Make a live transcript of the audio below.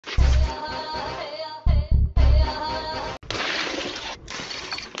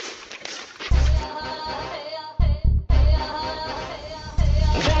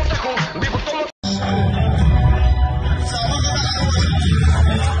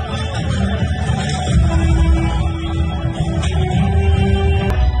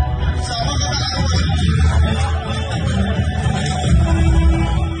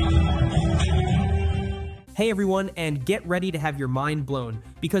everyone, and get ready to have your mind blown,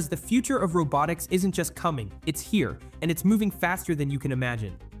 because the future of robotics isn't just coming, it's here, and it's moving faster than you can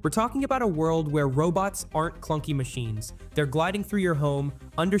imagine. We're talking about a world where robots aren't clunky machines. They're gliding through your home,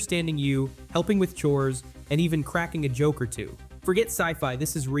 understanding you, helping with chores, and even cracking a joke or two. Forget sci-fi,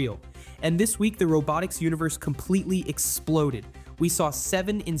 this is real. And this week, the robotics universe completely exploded. We saw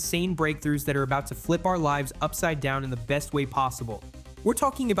 7 insane breakthroughs that are about to flip our lives upside down in the best way possible. We're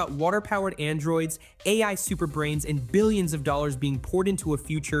talking about water-powered androids, AI superbrains, and billions of dollars being poured into a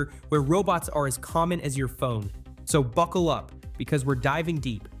future where robots are as common as your phone. So buckle up, because we're diving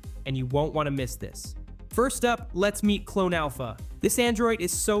deep, and you won't want to miss this. First up, let's meet Clone Alpha. This android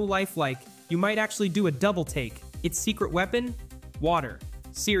is so lifelike, you might actually do a double take. Its secret weapon? Water.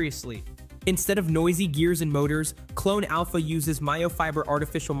 Seriously. Instead of noisy gears and motors, Clone Alpha uses myofiber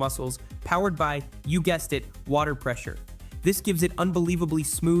artificial muscles powered by, you guessed it, water pressure. This gives it unbelievably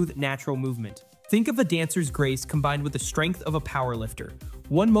smooth, natural movement. Think of a dancer's grace combined with the strength of a powerlifter.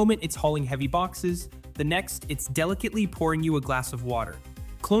 One moment it's hauling heavy boxes, the next it's delicately pouring you a glass of water.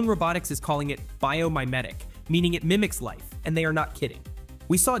 Clone Robotics is calling it biomimetic, meaning it mimics life, and they are not kidding.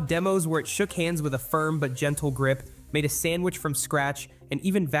 We saw demos where it shook hands with a firm but gentle grip, made a sandwich from scratch, and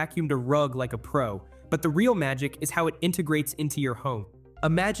even vacuumed a rug like a pro. But the real magic is how it integrates into your home.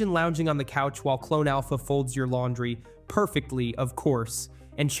 Imagine lounging on the couch while Clone Alpha folds your laundry, perfectly, of course,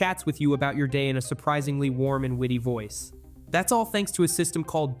 and chats with you about your day in a surprisingly warm and witty voice. That's all thanks to a system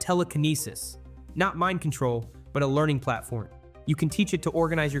called telekinesis. Not mind control, but a learning platform. You can teach it to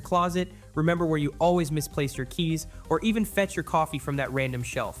organize your closet, remember where you always misplace your keys, or even fetch your coffee from that random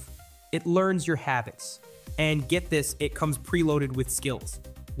shelf. It learns your habits. And get this, it comes preloaded with skills.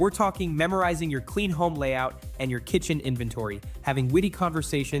 We're talking memorizing your clean home layout and your kitchen inventory, having witty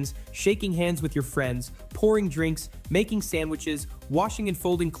conversations, shaking hands with your friends, pouring drinks, making sandwiches, washing and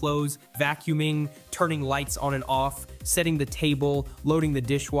folding clothes, vacuuming, turning lights on and off, setting the table, loading the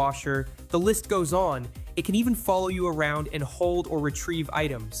dishwasher. The list goes on. It can even follow you around and hold or retrieve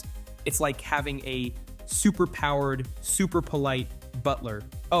items. It's like having a super-powered, super polite butler.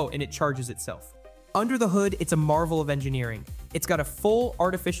 Oh, and it charges itself. Under the hood, it's a marvel of engineering. It's got a full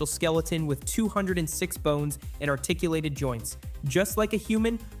artificial skeleton with 206 bones and articulated joints, just like a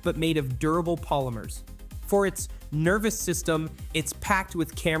human, but made of durable polymers. For its nervous system, it's packed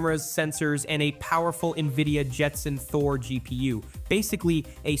with cameras, sensors, and a powerful NVIDIA Jetson Thor GPU, basically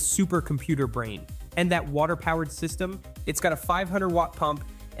a supercomputer brain. And that water-powered system, it's got a 500-watt pump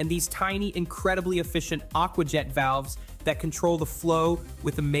and these tiny, incredibly efficient aquajet valves that control the flow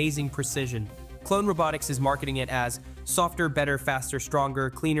with amazing precision. Clone Robotics is marketing it as softer, better, faster,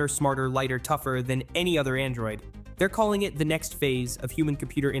 stronger, cleaner, smarter, lighter, tougher than any other android. They're calling it the next phase of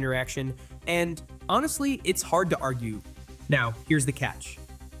human-computer interaction, and honestly, it's hard to argue. Now, here's the catch.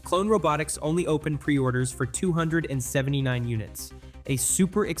 Clone Robotics only opened pre-orders for 279 units, a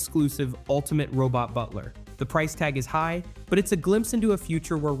super exclusive ultimate robot butler. The price tag is high, but it's a glimpse into a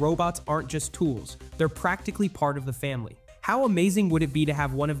future where robots aren't just tools, they're practically part of the family. How amazing would it be to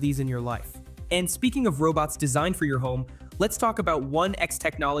have one of these in your life? And speaking of robots designed for your home, let's talk about 1X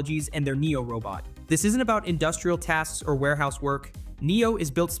Technologies and their Neo robot. This isn't about industrial tasks or warehouse work. Neo is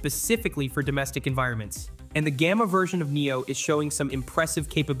built specifically for domestic environments. And the Gamma version of Neo is showing some impressive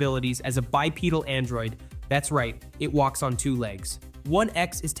capabilities as a bipedal android. That's right, it walks on 2 legs.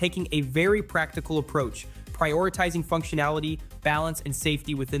 1X is taking a very practical approach, prioritizing functionality, balance, and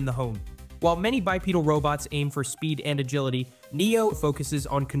safety within the home. While many bipedal robots aim for speed and agility, Neo focuses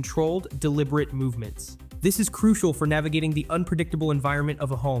on controlled, deliberate movements. This is crucial for navigating the unpredictable environment of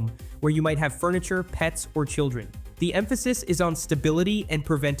a home, where you might have furniture, pets, or children. The emphasis is on stability and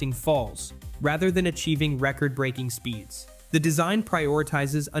preventing falls, rather than achieving record-breaking speeds. The design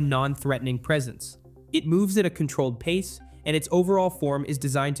prioritizes a non-threatening presence. It moves at a controlled pace, and its overall form is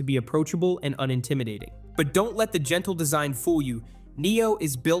designed to be approachable and unintimidating. But don't let the gentle design fool you. Neo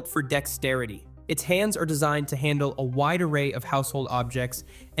is built for dexterity. Its hands are designed to handle a wide array of household objects,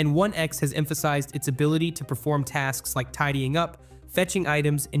 and 1X has emphasized its ability to perform tasks like tidying up, fetching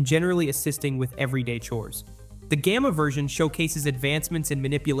items, and generally assisting with everyday chores. The Gamma version showcases advancements in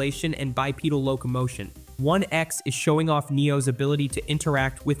manipulation and bipedal locomotion. 1X is showing off Neo's ability to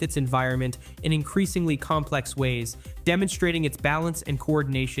interact with its environment in increasingly complex ways, demonstrating its balance and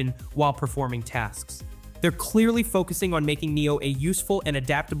coordination while performing tasks. They're clearly focusing on making Neo a useful and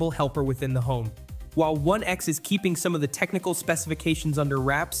adaptable helper within the home. While 1X is keeping some of the technical specifications under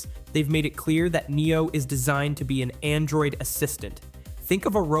wraps, they've made it clear that Neo is designed to be an android assistant. Think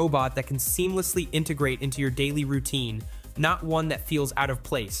of a robot that can seamlessly integrate into your daily routine, not one that feels out of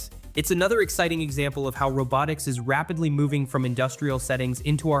place. It's another exciting example of how robotics is rapidly moving from industrial settings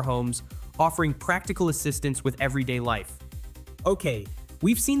into our homes, offering practical assistance with everyday life. Okay,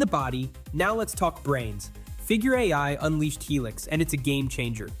 we've seen the body, now let's talk brains. Figure AI unleashed Helix, and it's a game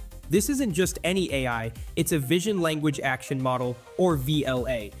changer. This isn't just any AI, it's a Vision Language Action Model, or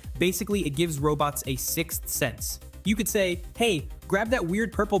VLA. Basically, it gives robots a sixth sense. You could say, hey, grab that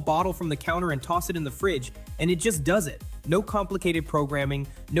weird purple bottle from the counter and toss it in the fridge, and it just does it. No complicated programming,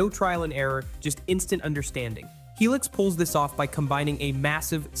 no trial and error, just instant understanding. Helix pulls this off by combining a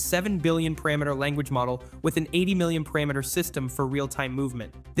massive 7 billion parameter language model with an 80 million parameter system for real-time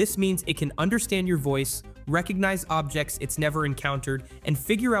movement. This means it can understand your voice, recognize objects it's never encountered, and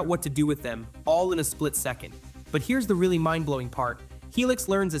figure out what to do with them, all in a split second. But here's the really mind-blowing part. Helix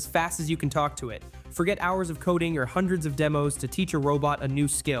learns as fast as you can talk to it. Forget hours of coding or hundreds of demos to teach a robot a new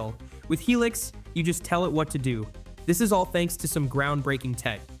skill. With Helix, you just tell it what to do. This is all thanks to some groundbreaking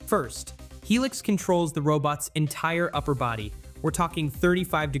tech. First, Helix controls the robot's entire upper body. We're talking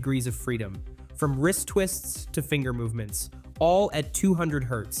 35 degrees of freedom, from wrist twists to finger movements, all at 200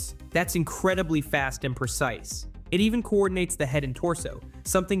 Hz. That's incredibly fast and precise. It even coordinates the head and torso,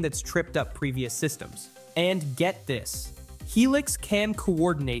 something that's tripped up previous systems. And get this, Helix can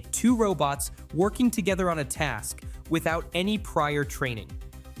coordinate two robots working together on a task without any prior training.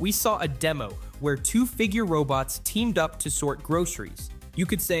 We saw a demo where two figure robots teamed up to sort groceries. You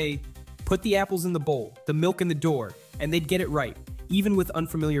could say, put the apples in the bowl, the milk in the door, and they'd get it right, even with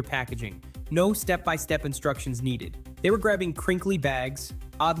unfamiliar packaging. No step-by-step instructions needed. They were grabbing crinkly bags,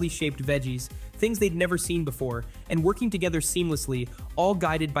 oddly shaped veggies, things they'd never seen before, and working together seamlessly, all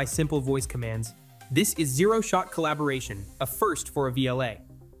guided by simple voice commands. This is zero-shot collaboration, a first for a VLA.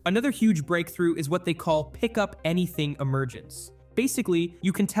 Another huge breakthrough is what they call pick up anything emergence. Basically,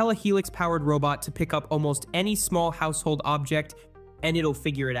 you can tell a Helix-powered robot to pick up almost any small household object, and it'll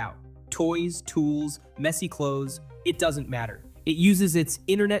figure it out. Toys, tools, messy clothes, it doesn't matter. It uses its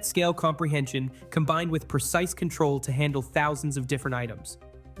internet-scale comprehension combined with precise control to handle thousands of different items.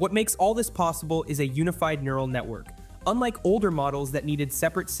 What makes all this possible is a unified neural network. Unlike older models that needed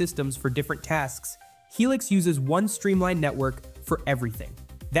separate systems for different tasks, Helix uses one streamlined network for everything.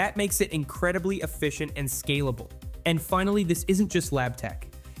 That makes it incredibly efficient and scalable. And finally, this isn't just lab tech.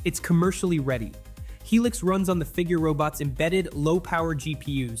 It's commercially ready. Helix runs on the figure robot's embedded low-power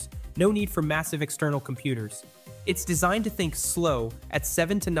GPUs. No need for massive external computers. It's designed to think slow at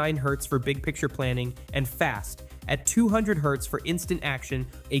 7 to 9 Hz for big picture planning and fast at 200 Hz for instant action,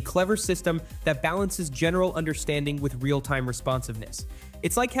 a clever system that balances general understanding with real-time responsiveness.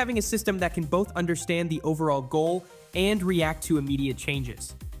 It's like having a system that can both understand the overall goal and react to immediate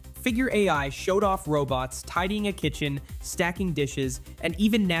changes. Figure AI showed off robots tidying a kitchen, stacking dishes, and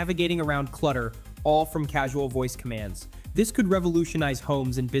even navigating around clutter, all from casual voice commands. This could revolutionize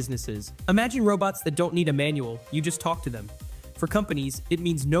homes and businesses. Imagine robots that don't need a manual, you just talk to them. For companies, it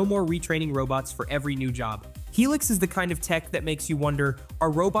means no more retraining robots for every new job. Helix is the kind of tech that makes you wonder,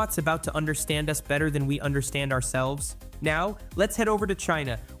 are robots about to understand us better than we understand ourselves? Now, let's head over to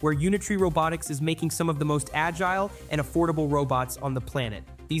China, where Unitree Robotics is making some of the most agile and affordable robots on the planet.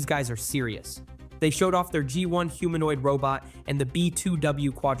 These guys are serious. They showed off their G1 humanoid robot and the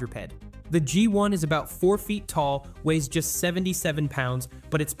B2W quadruped. The G1 is about 4 feet tall, weighs just 77 pounds,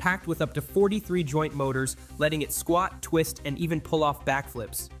 but it's packed with up to 43 joint motors, letting it squat, twist, and even pull off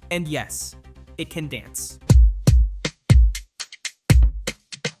backflips. And yes, it can dance.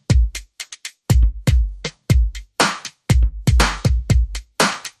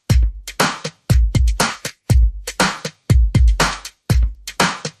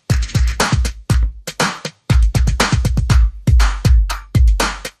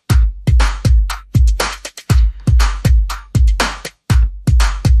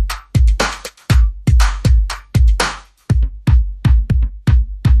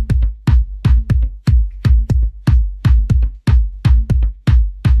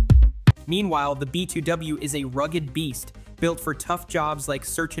 Meanwhile, the B2W is a rugged beast, built for tough jobs like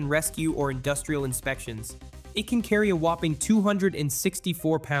search and rescue or industrial inspections. It can carry a whopping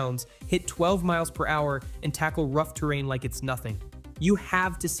 264 pounds, hit 12 miles per hour, and tackle rough terrain like it's nothing. You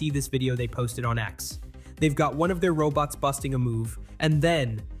have to see this video they posted on X. They've got one of their robots busting a move, and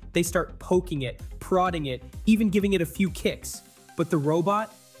then they start poking it, prodding it, even giving it a few kicks. But the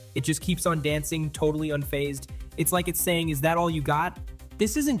robot, it just keeps on dancing, totally unfazed. It's like it's saying, is that all you got?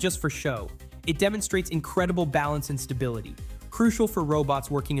 This isn't just for show. It demonstrates incredible balance and stability, crucial for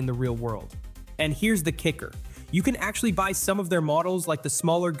robots working in the real world. And here's the kicker. You can actually buy some of their models, like the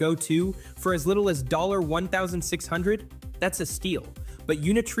smaller Go 2, for as little as $1,600. That's a steal. But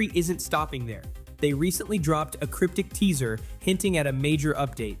Unitree isn't stopping there. They recently dropped a cryptic teaser hinting at a major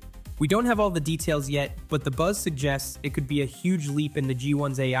update. We don't have all the details yet, but the buzz suggests it could be a huge leap in the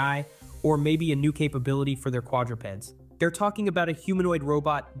G1's AI, or maybe a new capability for their quadrupeds. They're talking about a humanoid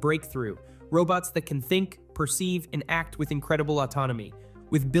robot breakthrough, robots that can think, perceive, and act with incredible autonomy.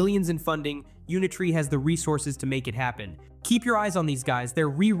 With billions in funding, Unitree has the resources to make it happen. Keep your eyes on these guys, they're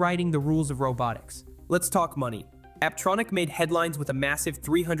rewriting the rules of robotics. Let's talk money. Apptronik made headlines with a massive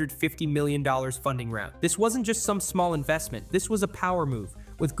 $350 million funding round. This wasn't just some small investment, this was a power move,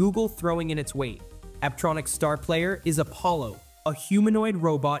 with Google throwing in its weight. Apptronik's star player is Apollo, a humanoid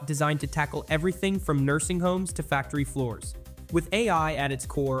robot designed to tackle everything from nursing homes to factory floors. With AI at its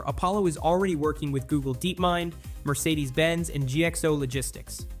core, Apollo is already working with Google DeepMind, Mercedes-Benz, and GXO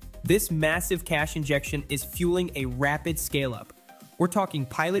Logistics. This massive cash injection is fueling a rapid scale-up. We're talking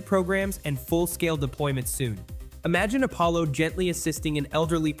pilot programs and full-scale deployments soon. Imagine Apollo gently assisting an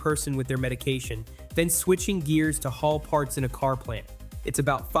elderly person with their medication, then switching gears to haul parts in a car plant. It's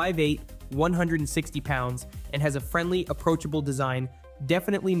about 5'8", 160 pounds, and has a friendly, approachable design,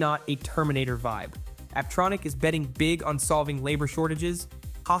 definitely not a Terminator vibe. Apptronik is betting big on solving labor shortages,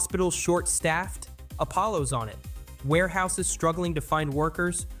 hospitals short-staffed, Apollo's on it. Warehouses struggling to find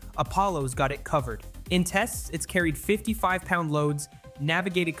workers, Apollo's got it covered. In tests, it's carried 55-pound loads,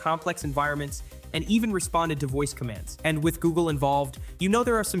 navigated complex environments, and even responded to voice commands. And with Google involved, you know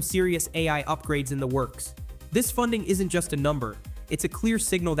there are some serious AI upgrades in the works. This funding isn't just a number, it's a clear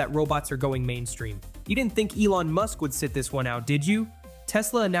signal that robots are going mainstream. You didn't think Elon Musk would sit this one out, did you?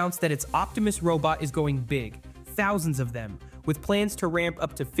 Tesla announced that its Optimus robot is going big, thousands of them, with plans to ramp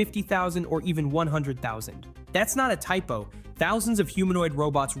up to 50,000 or even 100,000. That's not a typo, thousands of humanoid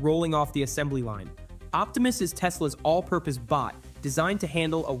robots rolling off the assembly line. Optimus is Tesla's all-purpose bot, designed to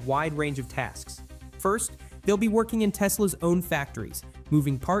handle a wide range of tasks. First, they'll be working in Tesla's own factories,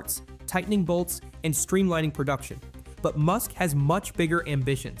 moving parts, tightening bolts, and streamlining production. But Musk has much bigger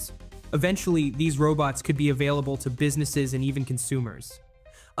ambitions. Eventually, these robots could be available to businesses and even consumers.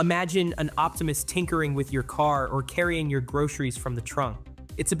 Imagine an Optimus tinkering with your car or carrying your groceries from the trunk.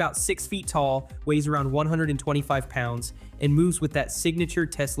 It's about 6 feet tall, weighs around 125 pounds, and moves with that signature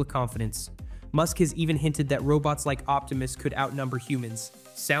Tesla confidence. Musk has even hinted that robots like Optimus could outnumber humans.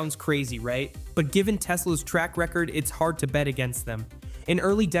 Sounds crazy, right? But given Tesla's track record, it's hard to bet against them. In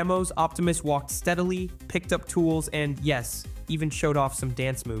early demos, Optimus walked steadily, picked up tools, and yes, even showed off some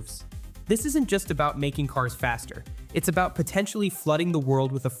dance moves. This isn't just about making cars faster. It's about potentially flooding the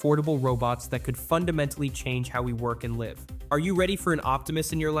world with affordable robots that could fundamentally change how we work and live. Are you ready for an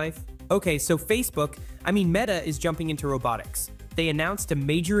Optimus in your life? Okay, so Meta is jumping into robotics. They announced a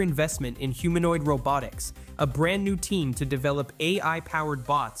major investment in humanoid robotics, a brand new team to develop AI-powered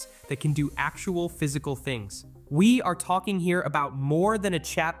bots that can do actual physical things. We are talking here about more than a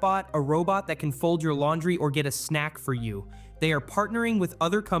chatbot, a robot that can fold your laundry or get a snack for you. They are partnering with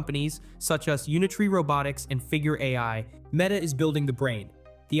other companies such as Unitree Robotics and Figure AI. Meta is building the brain.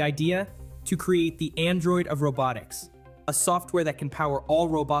 The idea? To create the android of robotics, a software that can power all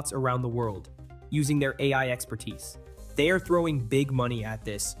robots around the world, using their AI expertise. They are throwing big money at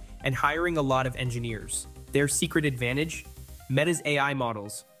this and hiring a lot of engineers. Their secret advantage? Meta's AI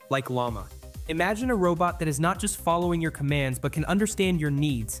models, like Llama. Imagine a robot that is not just following your commands but can understand your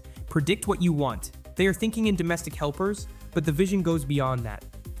needs, predict what you want. They are thinking in domestic helpers, but the vision goes beyond that.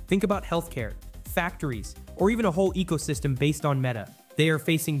 Think about healthcare, factories, or even a whole ecosystem based on Meta. They are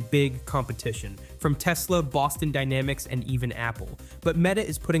facing big competition, from Tesla, Boston Dynamics, and even Apple. But Meta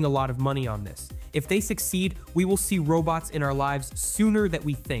is putting a lot of money on this. If they succeed, we will see robots in our lives sooner than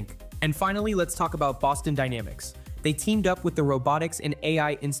we think. And finally, let's talk about Boston Dynamics. They teamed up with the Robotics and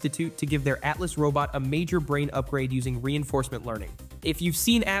AI Institute to give their Atlas robot a major brain upgrade using reinforcement learning. If you've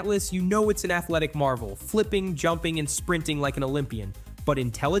seen Atlas, you know it's an athletic marvel, flipping, jumping, and sprinting like an Olympian. But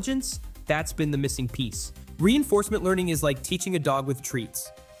intelligence? That's been the missing piece. Reinforcement learning is like teaching a dog with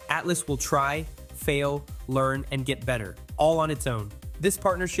treats. Atlas will try, fail, learn, and get better, all on its own. This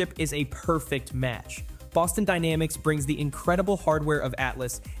partnership is a perfect match. Boston Dynamics brings the incredible hardware of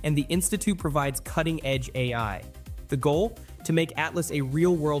Atlas, and the Institute provides cutting-edge AI. The goal? To make Atlas a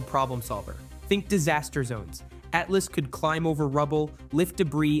real-world problem solver. Think disaster zones. Atlas could climb over rubble, lift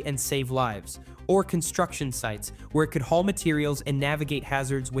debris, and save lives. Or construction sites, where it could haul materials and navigate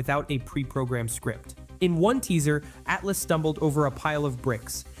hazards without a pre-programmed script. In one teaser, Atlas stumbled over a pile of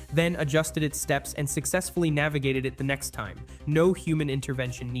bricks, then adjusted its steps and successfully navigated it the next time. No human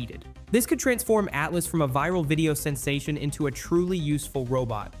intervention needed. This could transform Atlas from a viral video sensation into a truly useful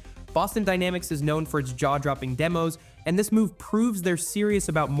robot. Boston Dynamics is known for its jaw-dropping demos, and this move proves they're serious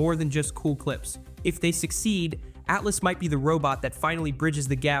about more than just cool clips. If they succeed, Atlas might be the robot that finally bridges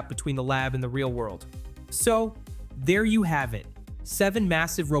the gap between the lab and the real world. So, there you have it. 7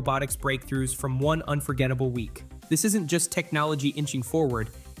 massive robotics breakthroughs from one unforgettable week. This isn't just technology inching forward,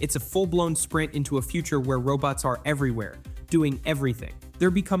 It's a full-blown sprint into a future where robots are everywhere, doing everything.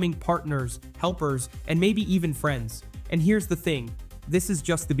 They're becoming partners, helpers, and maybe even friends. And here's the thing, this is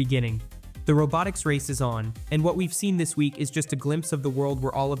just the beginning. The robotics race is on, and what we've seen this week is just a glimpse of the world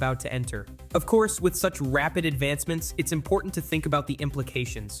we're all about to enter. Of course, with such rapid advancements, it's important to think about the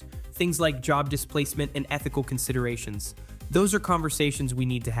implications. Things like job displacement and ethical considerations. Those are conversations we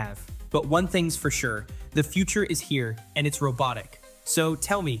need to have. But one thing's for sure, the future is here, and it's robotic. So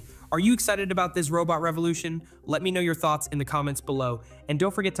tell me, are you excited about this robot revolution? Let me know your thoughts in the comments below, and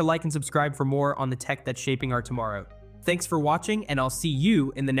don't forget to like and subscribe for more on the tech that's shaping our tomorrow. Thanks for watching, and I'll see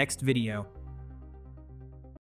you in the next video.